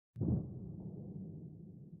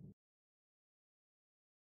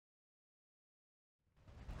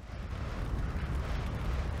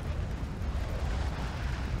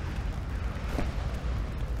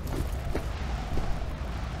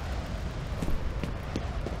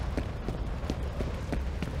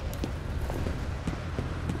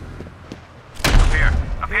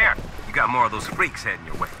more of those freaks heading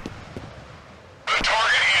your way. The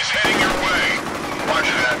target is heading your way.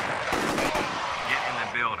 Roger that. Get in the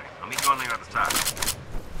building. I'll meet you on the other side.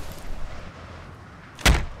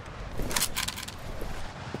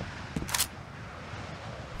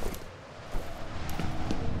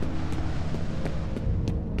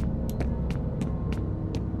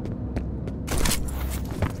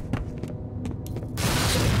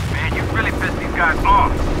 Man, you really pissed these guys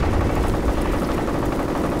off.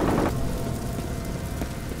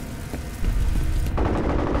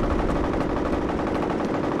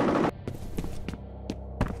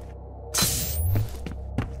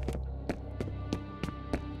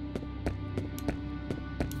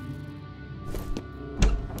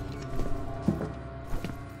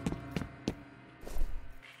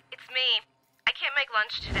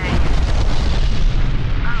 Lunch today.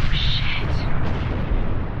 Oh, shit.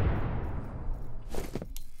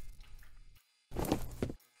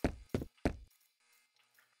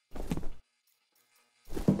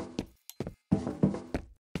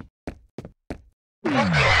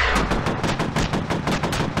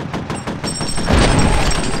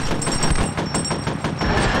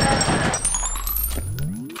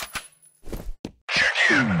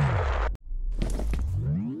 Check in.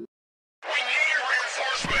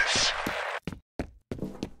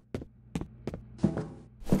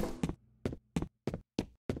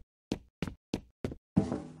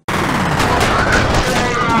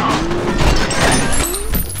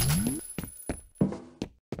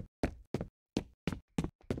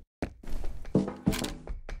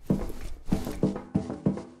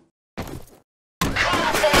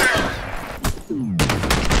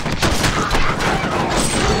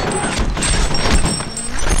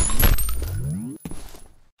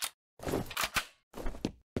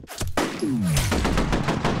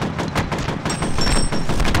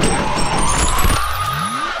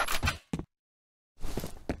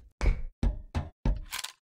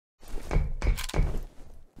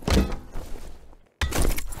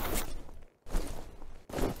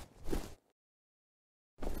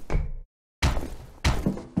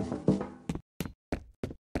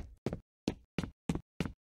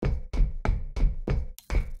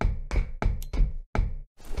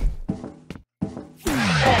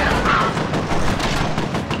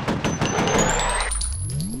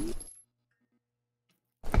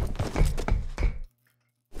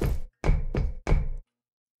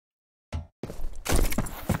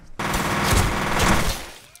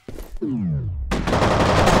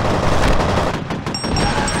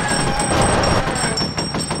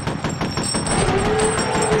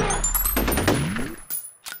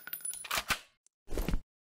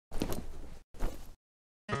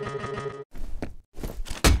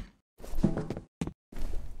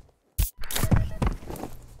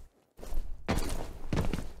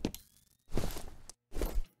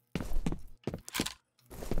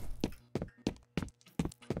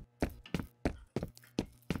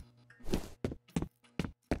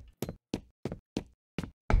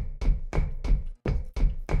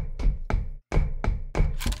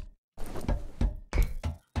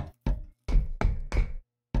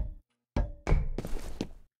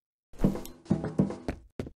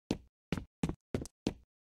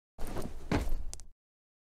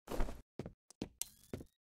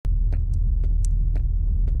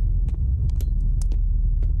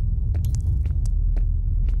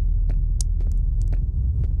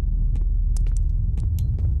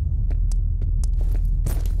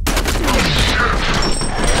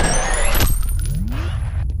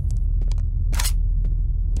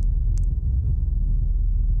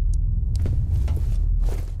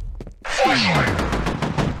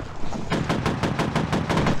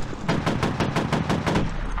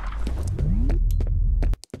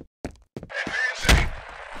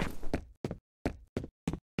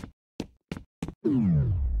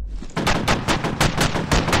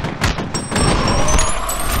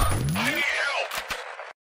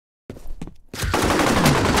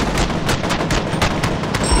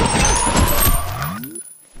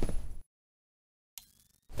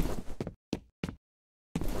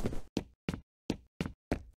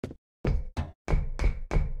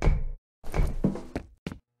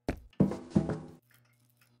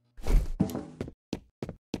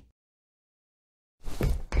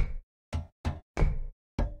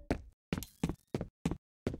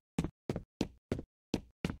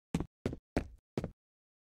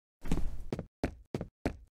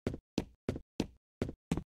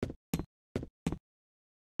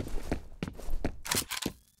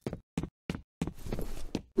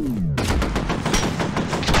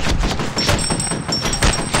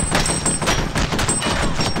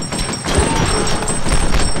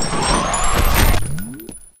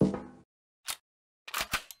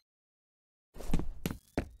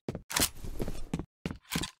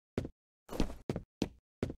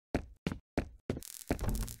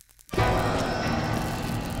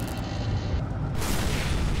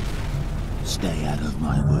 Stay out of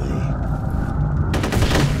my way.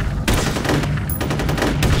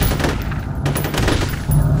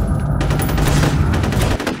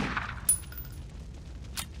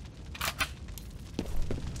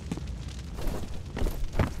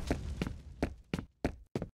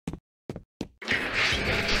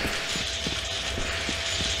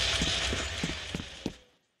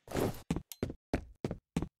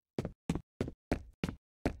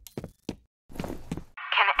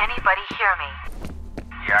 Anybody hear me?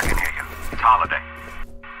 Yeah, I can hear you. It's Holiday.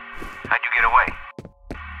 How'd you get away?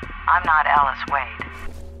 I'm not Alice Wade.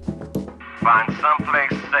 Find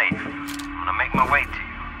someplace safe. I'm gonna make my way to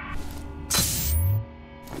you.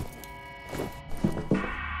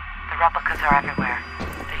 The replicas are everywhere.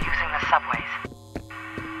 They're using the subways.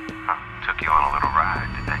 Huh. Took you on a little ride,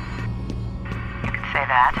 did they? You could say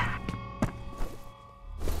that.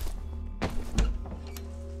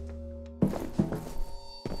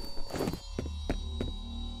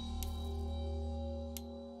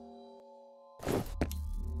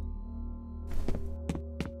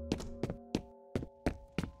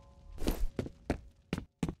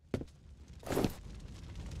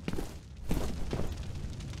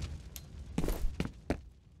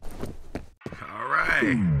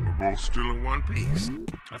 We're both still in one piece.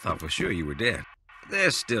 I thought for sure you were dead.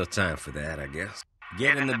 There's still time for that, I guess.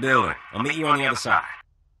 Get in the building. I'll meet you on the other side.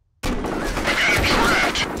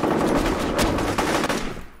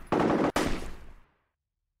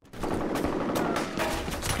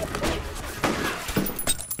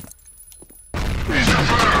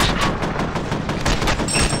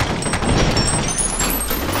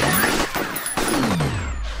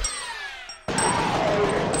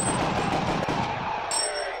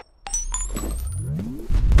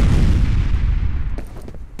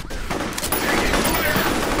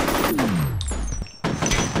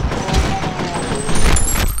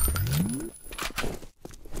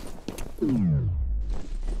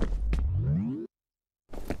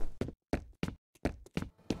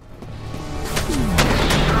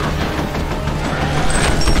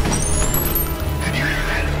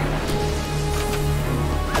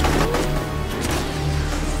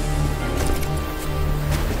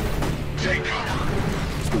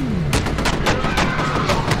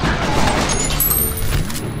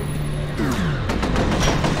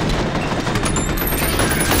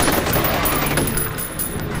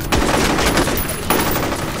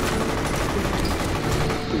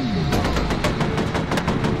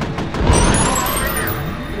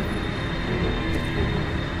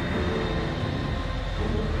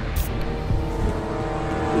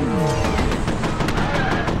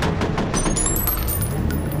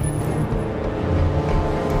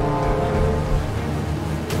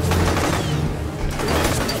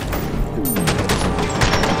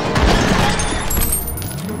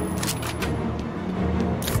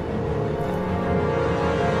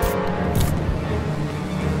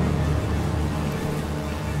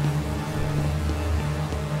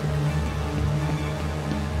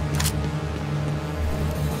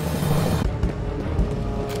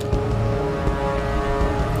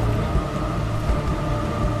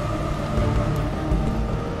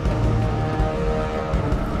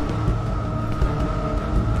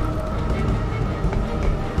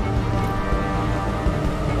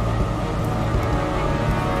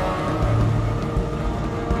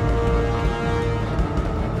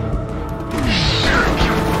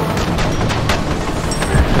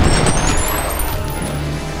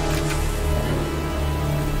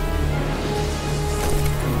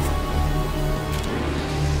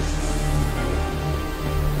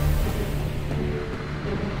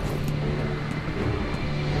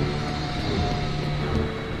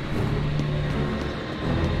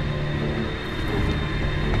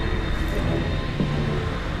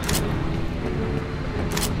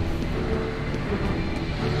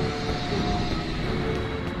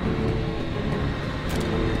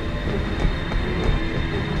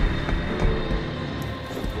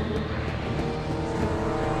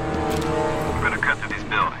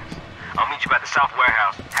 At the South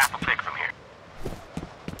Warehouse, half a click from here.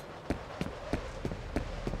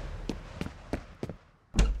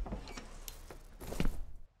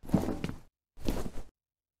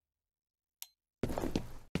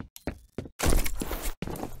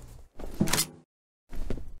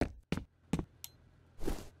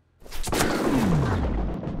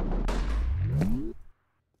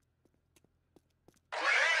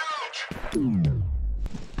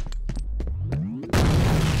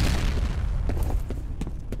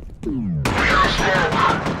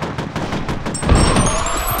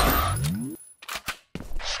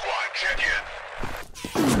 Squad, check in.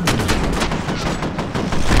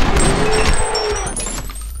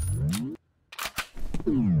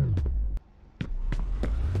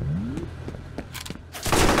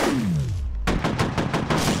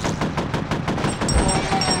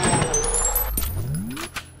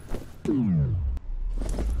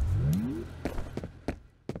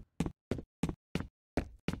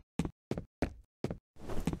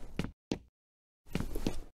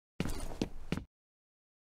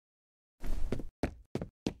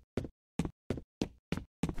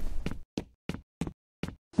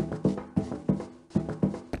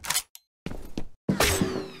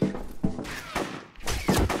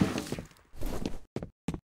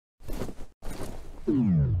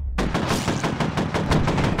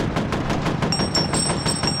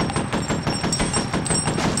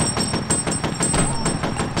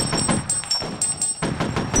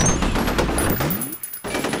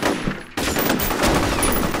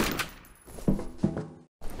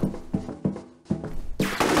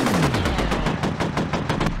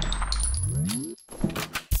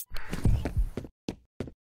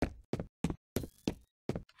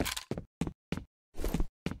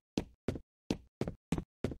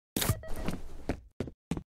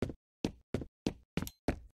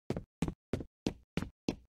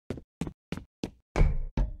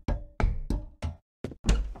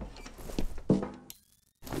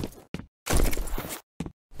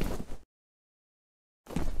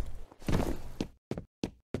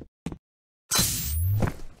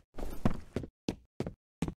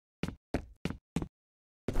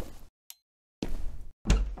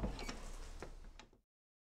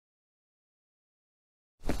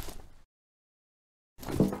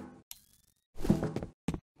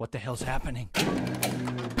 What the hell's happening?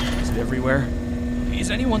 Is it everywhere? Is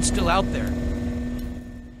anyone still out there?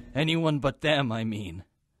 Anyone but them, I mean.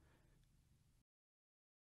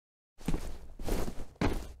 I'm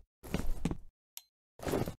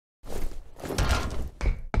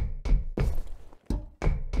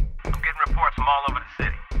getting reports from all over the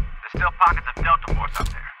city. There's still pockets of Delta Force up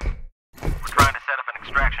there. We're trying to set up an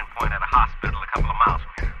extraction point at a hospital a couple of miles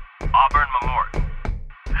from here. Auburn Memorial.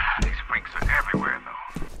 These freaks are everywhere, though.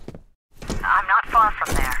 I'm not far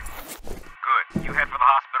from there. Good. You head for the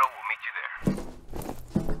hospital. We'll meet you there.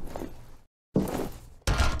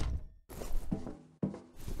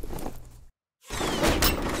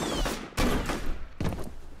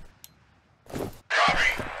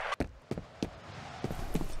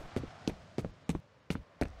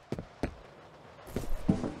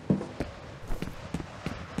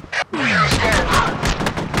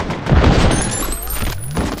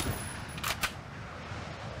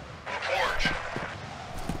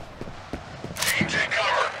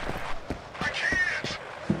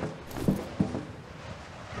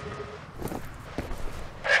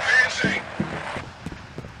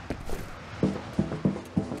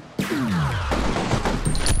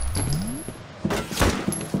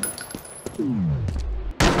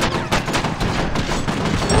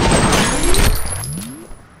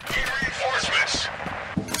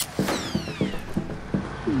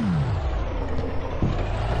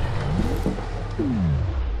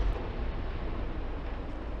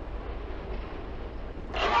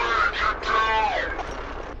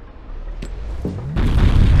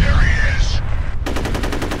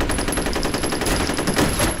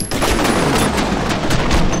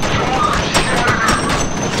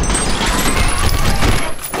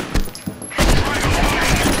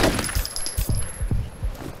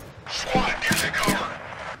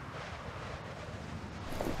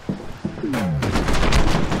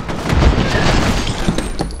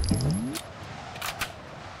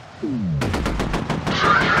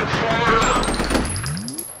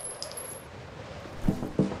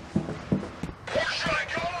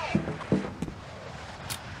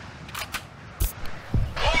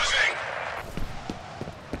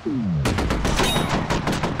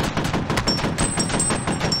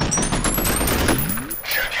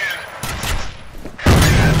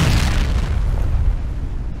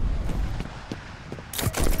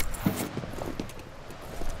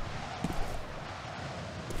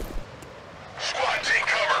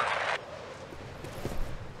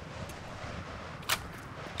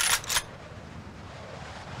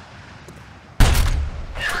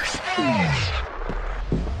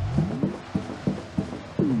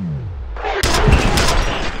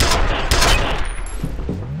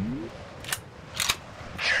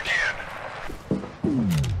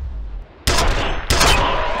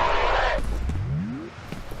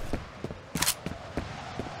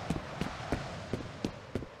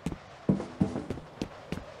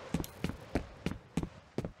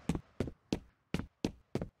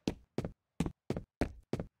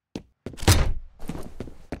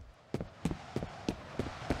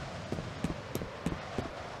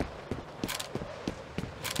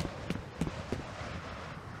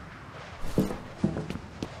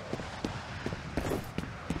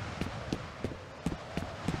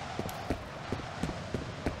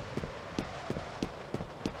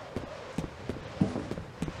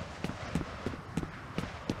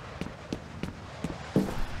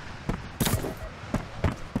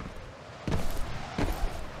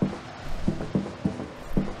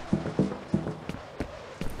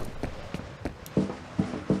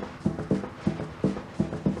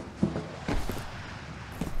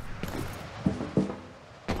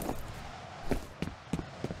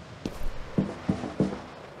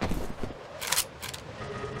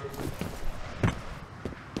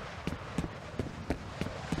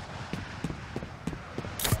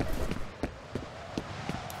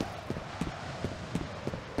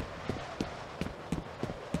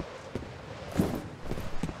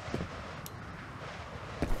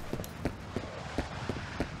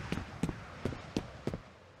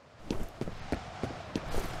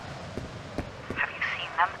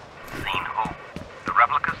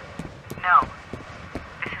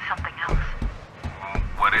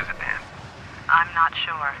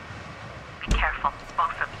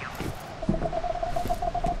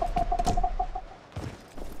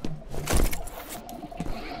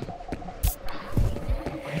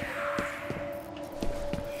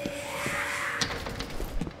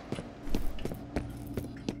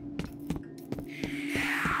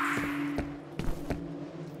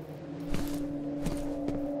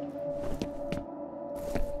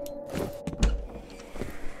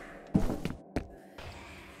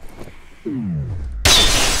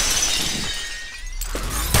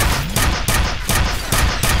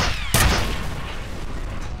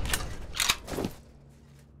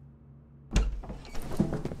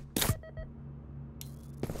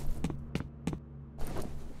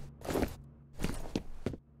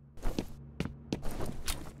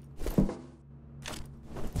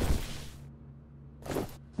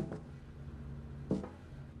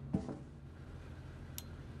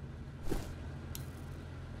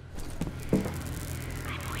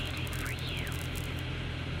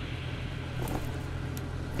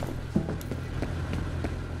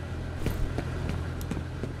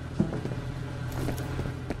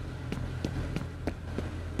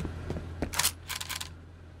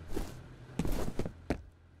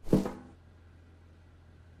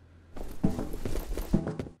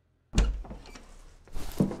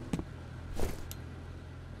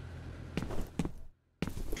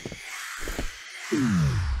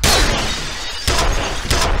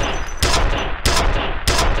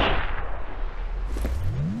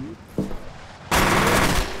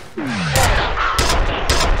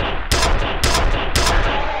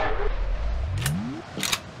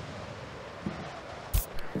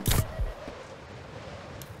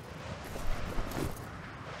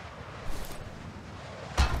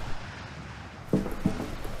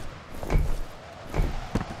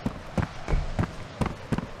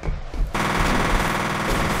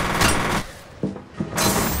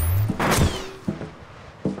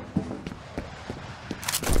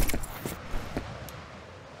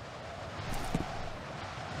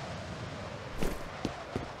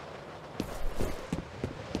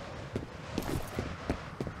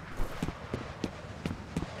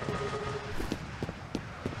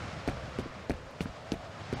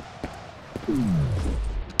 Shit.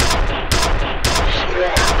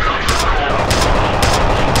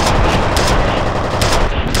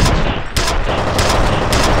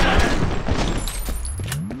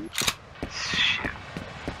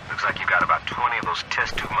 Looks like you got about 20 of those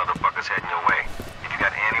test tube motherfuckers heading your way. If you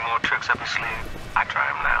got any more tricks up your sleeve, I try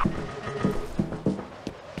them now.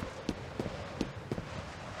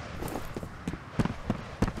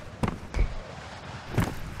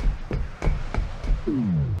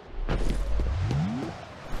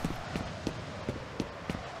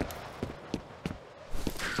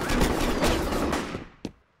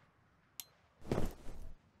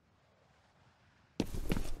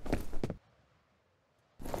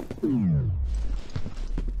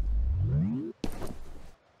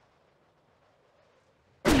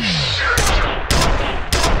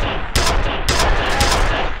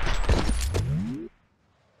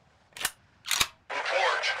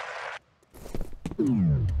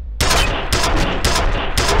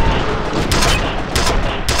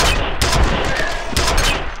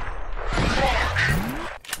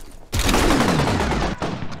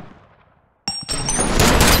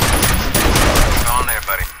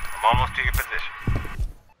 Almost to your position.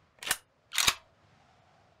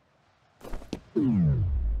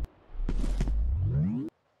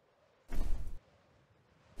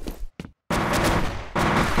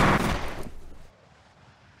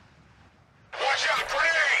 Watch out,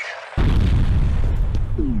 grenade!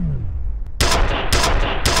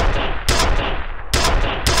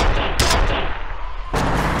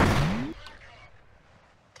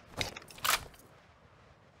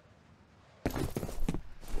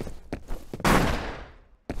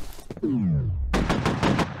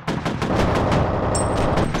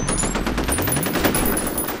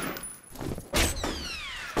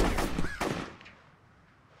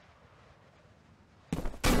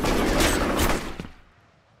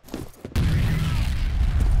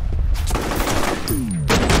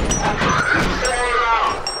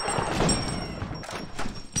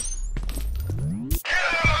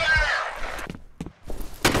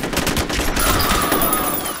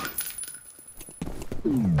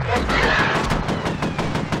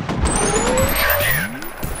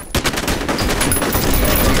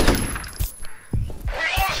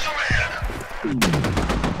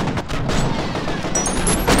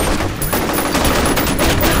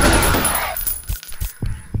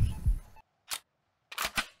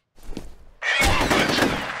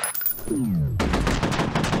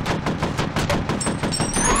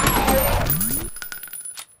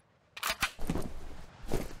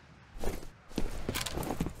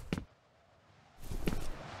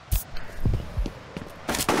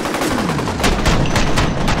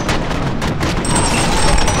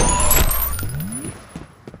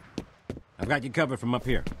 I've got you covered from up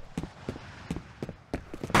here.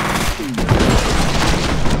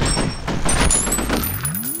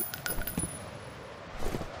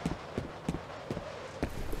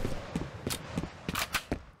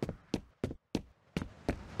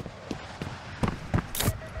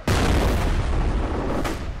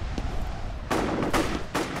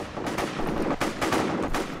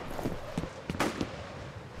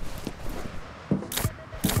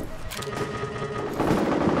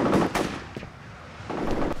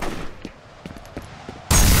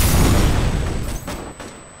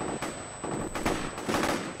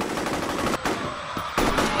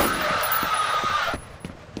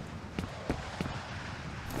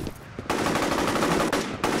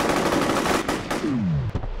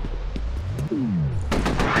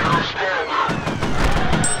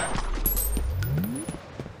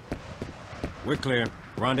 We're clear.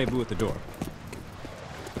 Rendezvous at the door.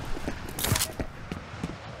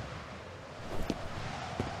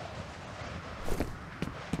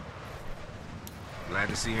 Glad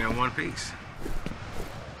to see you in one piece.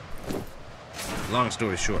 Long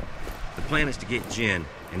story short, the plan is to get Jen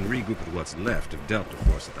and regroup with what's left of Delta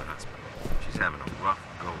Force at the hospital. She's having a rough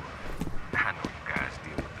go of it. I know you guys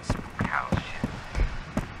deal with the spook house shit.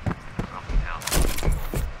 Something else.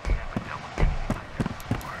 Never dealt with anything like that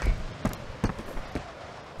before.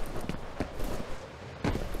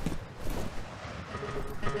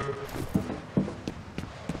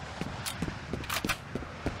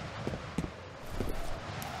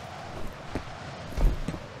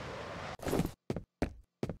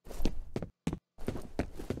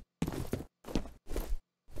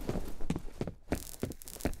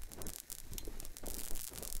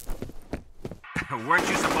 Weren't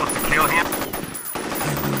you supposed to kill him?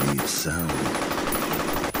 I believe so.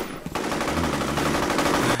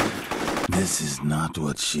 This is not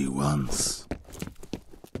what she wants.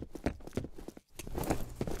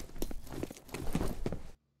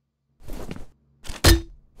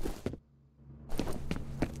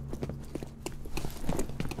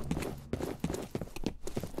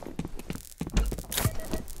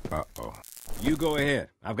 You go ahead.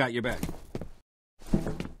 I've got your back.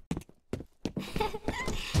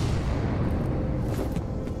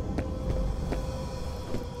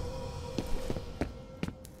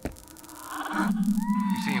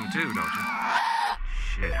 You see him too, don't you?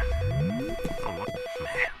 Shit. Oh, what?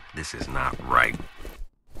 Man, this is not right.